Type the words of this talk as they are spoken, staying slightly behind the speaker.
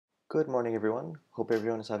Good morning, everyone. Hope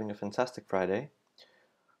everyone is having a fantastic Friday.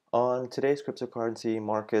 On today's cryptocurrency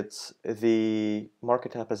markets, the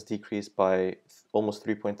market cap has decreased by almost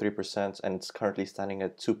 3.3%, and it's currently standing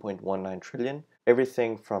at 2.19 trillion.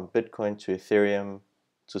 Everything from Bitcoin to Ethereum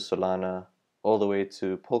to Solana, all the way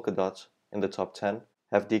to Polkadot in the top 10,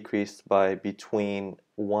 have decreased by between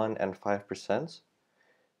 1 and 5%.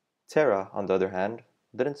 Terra, on the other hand,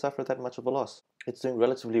 didn't suffer that much of a loss. It's doing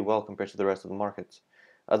relatively well compared to the rest of the market.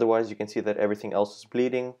 Otherwise, you can see that everything else is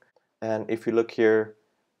bleeding. And if you look here,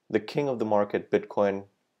 the king of the market, Bitcoin,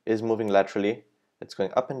 is moving laterally. It's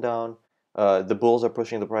going up and down. The bulls are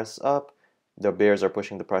pushing the prices up. The bears are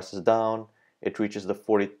pushing the prices down. It reaches the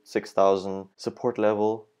 46,000 support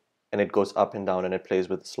level, and it goes up and down, and it plays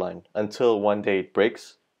with this line until one day it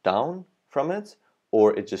breaks down from it,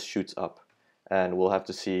 or it just shoots up. And we'll have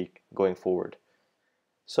to see going forward.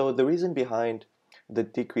 So the reason behind the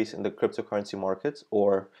decrease in the cryptocurrency markets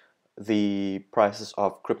or the prices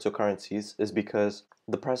of cryptocurrencies is because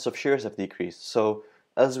the price of shares have decreased. So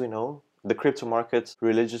as we know, the crypto market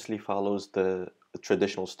religiously follows the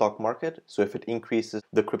traditional stock market. So if it increases,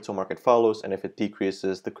 the crypto market follows, and if it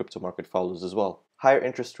decreases, the crypto market follows as well. Higher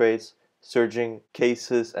interest rates, surging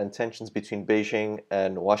cases, and tensions between Beijing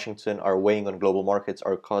and Washington are weighing on global markets,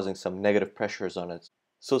 are causing some negative pressures on it.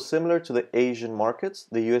 So similar to the Asian markets,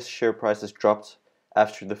 the US share prices dropped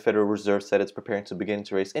after the Federal Reserve said it's preparing to begin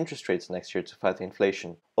to raise interest rates next year to fight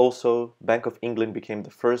inflation. Also, Bank of England became the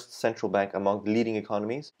first central bank among the leading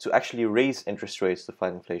economies to actually raise interest rates to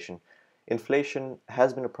fight inflation. Inflation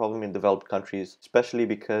has been a problem in developed countries, especially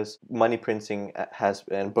because money printing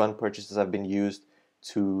and bond purchases have been used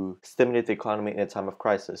to stimulate the economy in a time of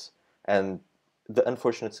crisis. And the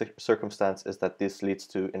unfortunate circumstance is that this leads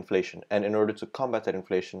to inflation. And in order to combat that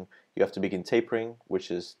inflation, you have to begin tapering,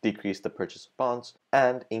 which is decrease the purchase of bonds,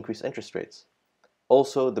 and increase interest rates.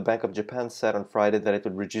 Also, the Bank of Japan said on Friday that it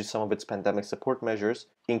would reduce some of its pandemic support measures,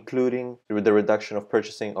 including the reduction of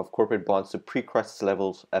purchasing of corporate bonds to pre-crisis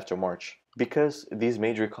levels after March. Because these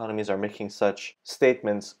major economies are making such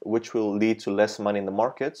statements which will lead to less money in the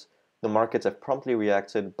markets have promptly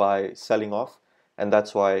reacted by selling off, and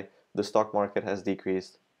that's why the stock market has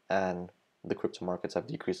decreased and the crypto markets have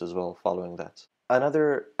decreased as well following that.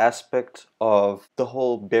 Another aspect of the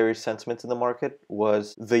whole bearish sentiment in the market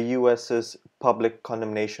was the US's public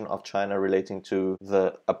condemnation of China relating to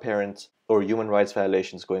the apparent or human rights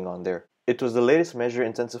violations going on there. It was the latest measure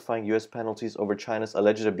intensifying US penalties over China's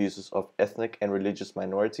alleged abuses of ethnic and religious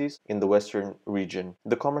minorities in the Western region.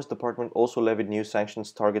 The Commerce Department also levied new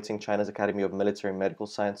sanctions targeting China's Academy of Military and Medical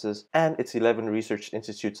Sciences and its 11 research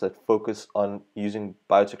institutes that focus on using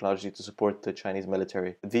biotechnology to support the Chinese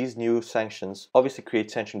military. These new sanctions obviously create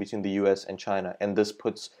tension between the US and China, and this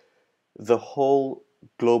puts the whole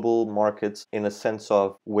global markets in a sense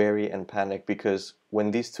of worry and panic, because when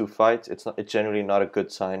these two fight, it's generally not a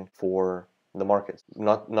good sign for the markets.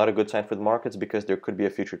 Not a good sign for the markets because there could be a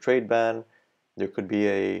future trade ban, there could be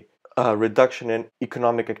a reduction in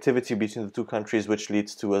economic activity between the two countries, which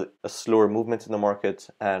leads to a slower movement in the market,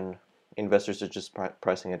 and investors are just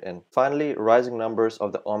pricing it in. Finally, rising numbers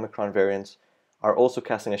of the Omicron variants are also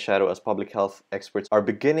casting a shadow as public health experts are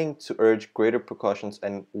beginning to urge greater precautions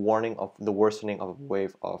and warning of the worsening of a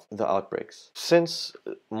wave of the outbreaks. Since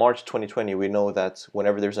March 2020, we know that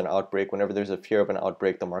whenever there's an outbreak, whenever there's a fear of an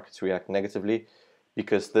outbreak, the markets react negatively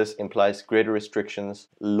because this implies greater restrictions,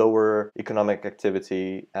 lower economic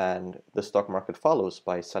activity, and the stock market follows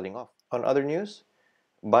by selling off. On other news,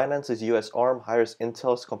 Binance's US arm hires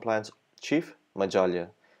Intel's compliance chief, Majalya.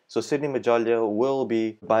 So Sidney Majalya will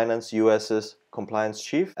be Binance US's compliance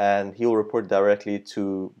chief, and he will report directly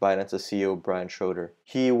to Binance's CEO, Brian Schroeder.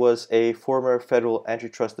 He was a former federal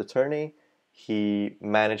antitrust attorney. He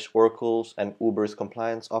managed Oracle's and Uber's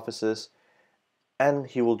compliance offices, and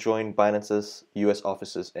he will join Binance's US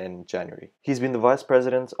offices in January. He's been the vice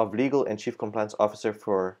president of legal and chief compliance officer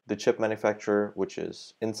for the chip manufacturer, which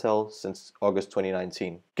is Intel, since August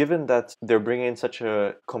 2019. Given that they're bringing in such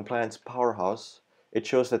a compliance powerhouse, it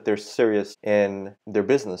shows that they're serious in their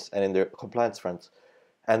business and in their compliance front.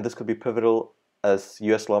 And this could be pivotal as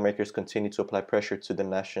US lawmakers continue to apply pressure to the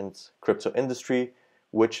nation's crypto industry,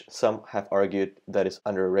 which some have argued that is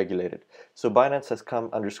under-regulated. So Binance has come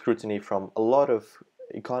under scrutiny from a lot of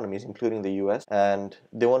economies, including the US, and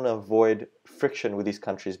they want to avoid friction with these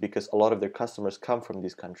countries because a lot of their customers come from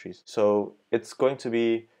these countries. So it's going to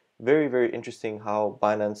be very, very interesting how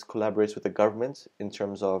Binance collaborates with the government in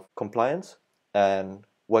terms of compliance and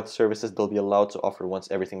what services they'll be allowed to offer once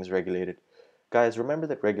everything is regulated. Guys, remember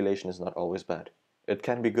that regulation is not always bad. It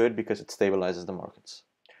can be good because it stabilizes the markets.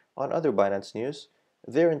 On other Binance news,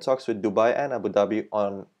 they're in talks with Dubai and Abu Dhabi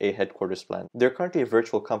on a headquarters plan. They're currently a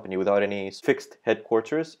virtual company without any fixed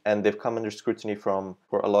headquarters, and they've come under scrutiny for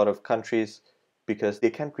a lot of countries because they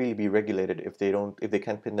can't really be regulated if they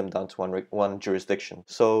can't pin them down to one jurisdiction.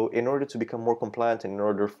 So in order to become more compliant and in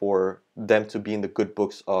order for them to be in the good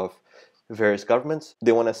books of various governments,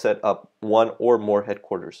 they want to set up one or more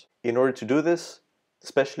headquarters. In order to do this,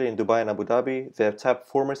 especially in Dubai and Abu Dhabi, they have tapped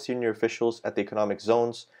former senior officials at the economic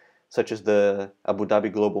zones, such as the Abu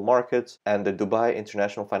Dhabi Global Markets and the Dubai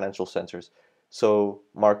International Financial Centers. So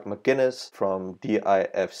Mark McGuinness from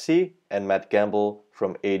DIFC and Matt Gamble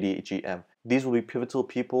from ADGM. These will be pivotal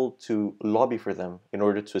people to lobby for them in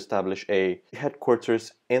order to establish a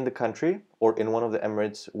headquarters in the country or in one of the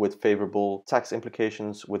Emirates with favorable tax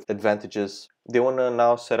implications, with advantages. They want to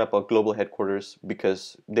now set up a global headquarters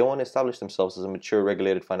because they want to establish themselves as a mature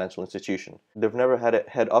regulated financial institution. They've never had a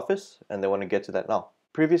head office and they want to get to that now.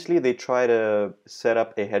 Previously, they tried to set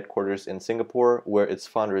up a headquarters in Singapore where its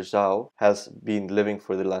founder Zhao has been living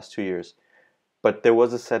for the last 2 years. But there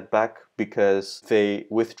was a setback because they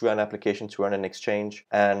withdrew an application to run an exchange,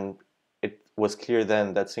 and it was clear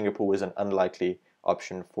then that Singapore was an unlikely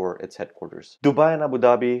option for its headquarters. Dubai and Abu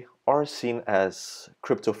Dhabi are seen as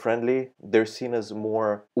crypto friendly. They're seen as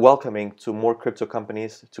more welcoming to more crypto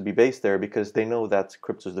companies to be based there because they know that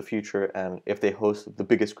crypto is the future, and if they host the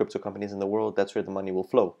biggest crypto companies in the world, that's where the money will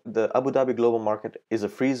flow. The Abu Dhabi global market is a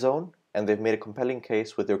free zone, and they've made a compelling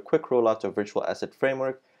case with their quick rollout of virtual asset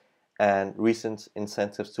framework and recent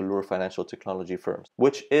incentives to lure financial technology firms,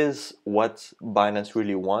 which is what Binance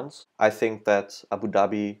really wants. I think that Abu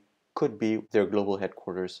Dhabi could be their global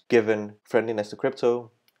headquarters, given friendliness to crypto,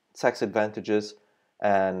 tax advantages,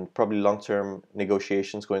 and probably long-term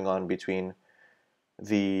negotiations going on between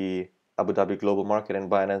the Abu Dhabi global market and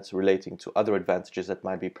Binance relating to other advantages that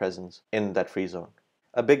might be present in that free zone.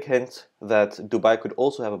 A big hint that Dubai could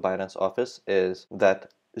also have a Binance office is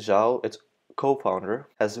that Zhao, its co-founder,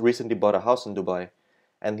 has recently bought a house in Dubai,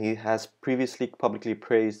 and he has previously publicly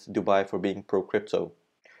praised Dubai for being pro-crypto.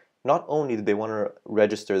 Not only do they want to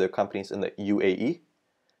register their companies in the UAE,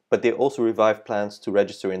 but they also revive plans to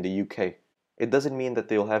register in the UK. It doesn't mean that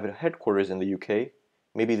they'll have a headquarters in the UK.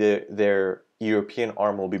 Maybe their European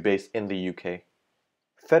arm will be based in the UK.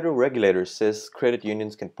 Federal regulator says credit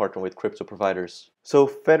unions can partner with crypto providers. So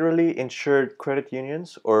federally insured credit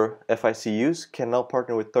unions, or FICUs, can now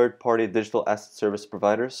partner with third-party digital asset service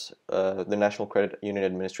providers, the National Credit Union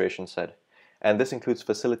Administration said. And this includes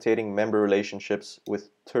facilitating member relationships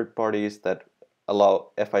with third parties that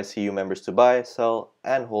allow FICU members to buy, sell,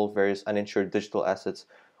 and hold various uninsured digital assets,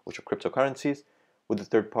 which are cryptocurrencies, with the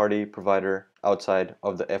third-party provider outside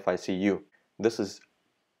of the FICU. This is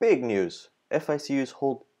big news. FICUs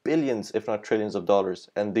hold billions, if not trillions of dollars,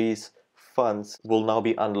 and these funds will now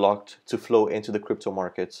be unlocked to flow into the crypto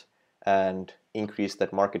markets and increase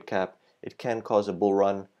that market cap. It can cause a bull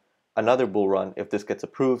run, another bull run if this gets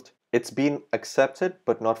approved. It's been accepted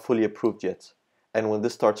but not fully approved yet. And when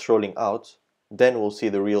this starts rolling out, then we'll see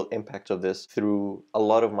the real impact of this through a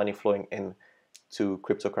lot of money flowing in to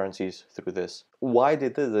cryptocurrencies through this. Why they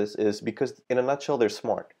did this is because, in a nutshell, they're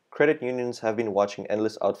smart. Credit unions have been watching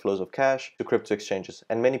endless outflows of cash to crypto exchanges,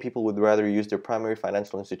 and many people would rather use their primary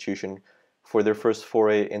financial institution for their first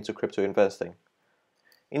foray into crypto investing.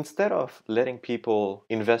 Instead of letting people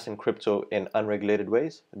invest in crypto in unregulated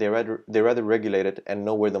ways, they rather regulate it and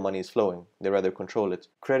know where the money is flowing. They rather control it.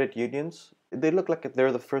 Credit unions, they look like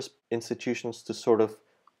they're the first institutions to sort of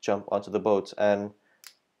jump onto the boat, and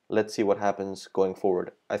let's see what happens going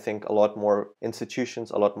forward. I think a lot more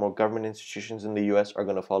institutions, a lot more government institutions in the US are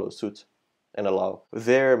going to follow suit and allow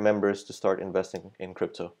their members to start investing in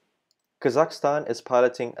crypto. Kazakhstan is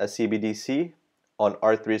piloting a CBDC on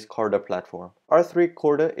R3's Corda platform. R3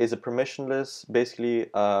 Corda is a permissionless, basically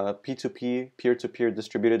P2P, peer-to-peer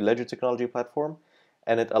distributed ledger technology platform,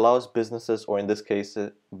 and it allows businesses, or in this case,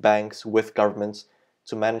 banks with governments,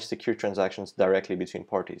 to manage secure transactions directly between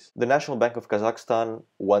parties. The National Bank of Kazakhstan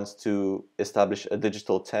wants to establish a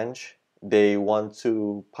digital tenge. They want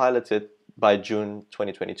to pilot it by June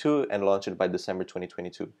 2022 and launch it by December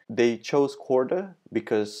 2022. They chose Corda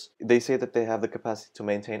because they say that they have the capacity to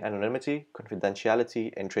maintain anonymity,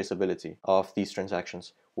 confidentiality, and traceability of these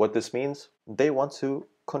transactions. What this means, they want to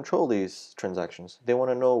control these transactions. They want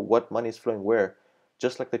to know what money is flowing where.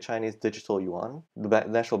 Just like the Chinese digital yuan, the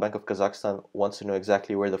National Bank of Kazakhstan wants to know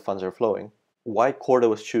exactly where the funds are flowing. Why Corda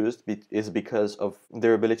was chosen is because of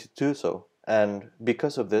their ability to do so. And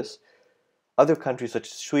because of this, other countries such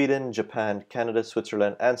as Sweden, Japan, Canada,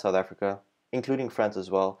 Switzerland, and South Africa, including France as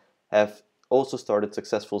well, have also started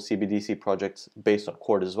successful CBDC projects based on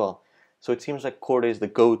Corda as well. So it seems like Corda is the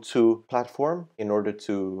go-to platform in order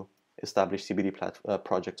to establish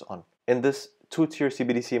projects on. In this two-tier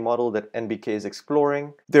CBDC model that NBK is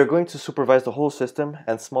exploring, they're going to supervise the whole system,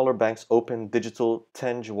 and smaller banks open digital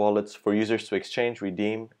Tenge wallets for users to exchange,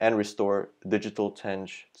 redeem, and restore digital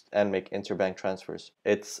Tenge and make interbank transfers.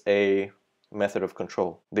 It's a method of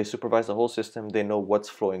control. They supervise the whole system, they know what's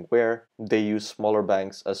flowing where, they use smaller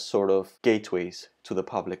banks as sort of gateways to the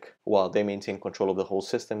public. While they maintain control of the whole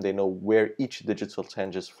system, they know where each digital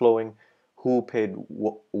Tenge is flowing, who paid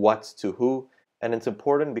what to who. And it's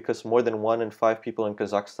important because more than 1 in 5 people in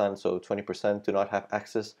Kazakhstan, so 20%, do not have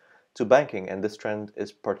access to banking, and this trend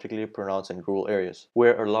is particularly pronounced in rural areas,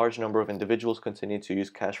 where a large number of individuals continue to use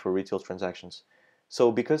cash for retail transactions.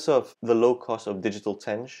 So because of the low cost of digital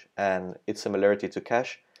Tenge and its similarity to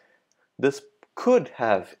cash, this could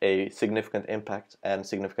have a significant impact and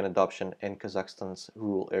significant adoption in Kazakhstan's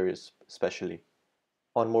rural areas especially.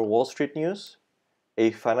 On more Wall Street news,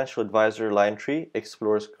 a financial advisor, LionTree,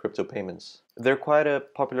 explores crypto payments. They're quite a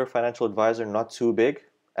popular financial advisor, not too big,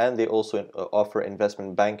 and they also offer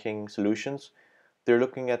investment banking solutions. They're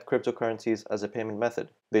looking at cryptocurrencies as a payment method.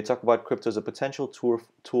 They talk about crypto as a potential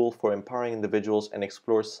tool for empowering individuals and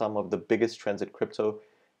explore some of the biggest trends in crypto,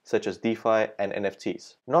 such as DeFi and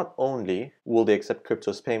NFTs. Not only will they accept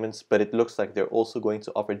crypto as payments, but it looks like they're also going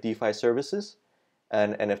to offer DeFi services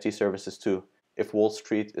and NFT services too. If Wall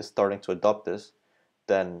Street is starting to adopt this,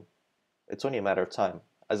 then it's only a matter of time.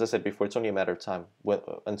 As I said before, it's only a matter of time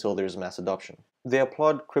until there's mass adoption. They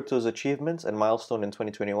applaud crypto's achievements and milestone in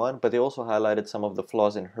 2021, but they also highlighted some of the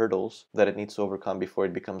flaws and hurdles that it needs to overcome before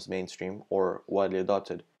it becomes mainstream or widely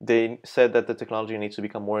adopted. They said that the technology needs to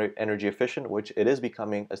become more energy efficient, which it is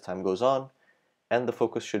becoming as time goes on, and the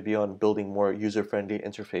focus should be on building more user-friendly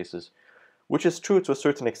interfaces, which is true to a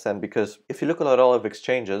certain extent because if you look at all of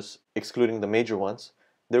exchanges, excluding the major ones,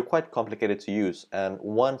 they're quite complicated to use, and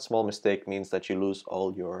one small mistake means that you lose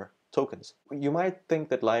all your tokens. You might think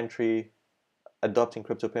that LionTree adopting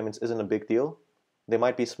crypto payments isn't a big deal. They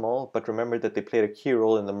might be small, but remember that they played a key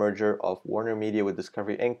role in the merger of Warner Media with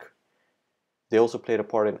Discovery Inc. They also played a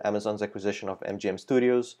part in Amazon's acquisition of MGM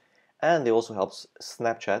Studios, and they also helped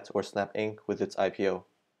Snapchat or Snap Inc. with its IPO.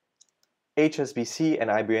 HSBC and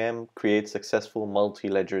IBM create successful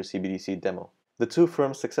multi-ledger CBDC demo. The two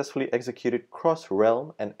firms successfully executed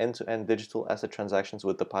cross-realm and end-to-end digital asset transactions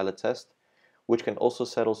with the pilot test, which can also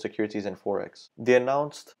settle securities and forex. They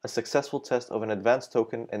announced a successful test of an advanced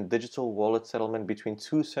token and digital wallet settlement between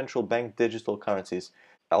two central bank digital currencies.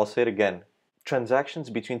 I'll say it again. Transactions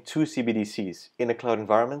between two CBDCs in a cloud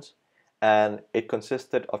environment, and it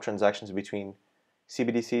consisted of transactions between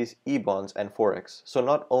CBDCs, e-bonds, and forex. So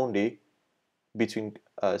not only between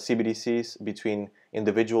CBDCs, between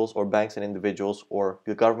individuals or banks and individuals, or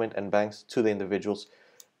the government and banks to the individuals,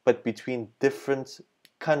 but between different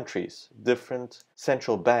countries, different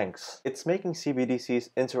central banks. It's making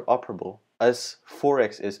CBDCs interoperable as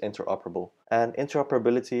Forex is interoperable. And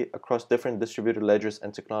interoperability across different distributed ledgers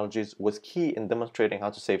and technologies was key in demonstrating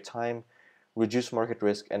how to save time, reduce market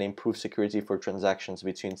risk, and improve security for transactions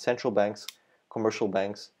between central banks, commercial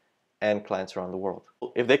banks, and clients around the world.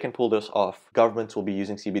 If they can pull this off, governments will be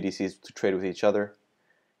using CBDCs to trade with each other.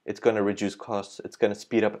 It's going to reduce costs, it's going to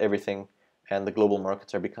speed up everything, and the global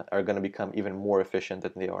markets are going to become even more efficient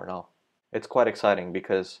than they are now. It's quite exciting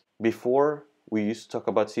because before we used to talk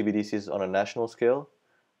about CBDCs on a national scale.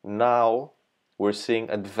 Now we're seeing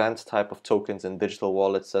advanced type of tokens and digital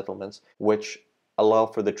wallet settlements which allow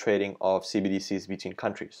for the trading of CBDCs between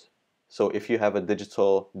countries. So if you have a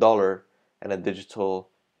digital dollar and a digital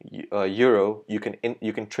euro, you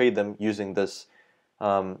can trade them using this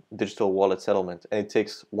digital wallet settlement, and it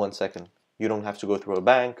takes 1 second. You don't have to go through a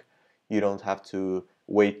bank. You don't have to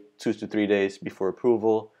wait 2 to 3 days before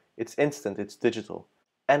approval. It's instant, it's digital.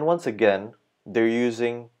 And once again, they're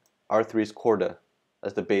using R3's Corda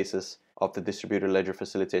as the basis of the distributed ledger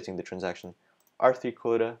facilitating the transaction. R3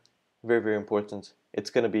 Corda, very, very important. It's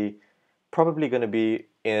going to be probably going to be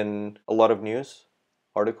in a lot of news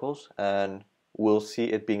articles, and we'll see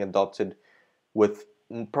it being adopted with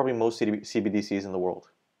probably most CBDCs in the world.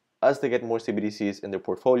 As they get more CBDCs in their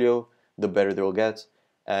portfolio, the better they'll get,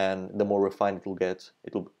 and the more refined it'll get.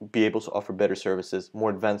 It'll be able to offer better services,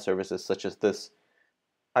 more advanced services such as this.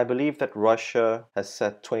 I believe that Russia has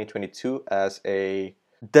set 2022 as a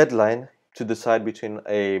deadline to decide between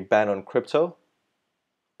a ban on crypto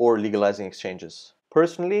or legalizing exchanges.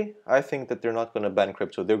 Personally, I think that they're not going to ban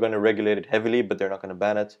crypto. They're going to regulate it heavily, but they're not going to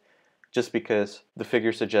ban it, just because the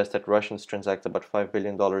figures suggest that Russians transact about $5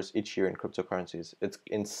 billion each year in cryptocurrencies. It's an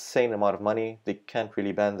insane amount of money. They can't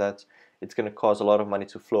really ban that. It's going to cause a lot of money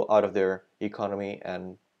to flow out of their economy,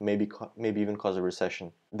 and maybe even cause a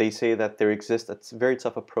recession. They say that there exists a very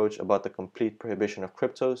tough approach about the complete prohibition of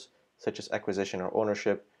cryptos, such as acquisition or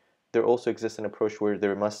ownership. There also exists an approach where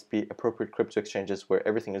there must be appropriate crypto exchanges where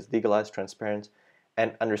everything is legalized, transparent,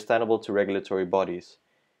 and understandable to regulatory bodies.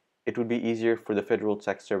 It would be easier for the Federal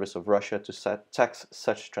Tax Service of Russia to tax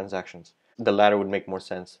such transactions. The latter would make more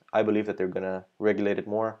sense. I believe that they're going to regulate it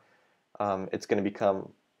more. It's going to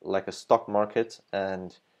become like a stock market,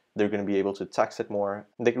 and they're going to be able to tax it more.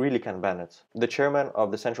 They really can ban it. The chairman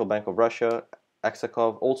of the Central Bank of Russia,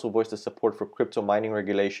 Aksakov, also voiced his support for crypto mining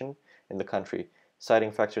regulation in the country,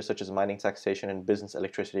 citing factors such as mining taxation and business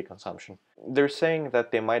electricity consumption. They're saying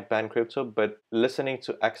that they might ban crypto, but listening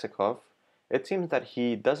to Aksakov, it seems that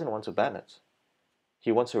he doesn't want to ban it.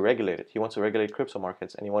 He wants to regulate it. He wants to regulate crypto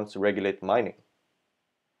markets, and he wants to regulate mining.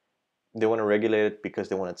 They want to regulate it because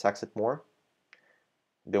they want to tax it more.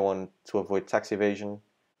 They want to avoid tax evasion.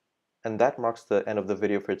 And that marks the end of the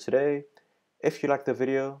video for today. If you liked the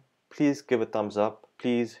video, please give a thumbs up.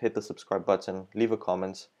 Please hit the subscribe button, leave a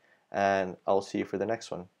comment, and I'll see you for the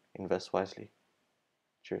next one. Invest wisely.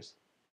 Cheers.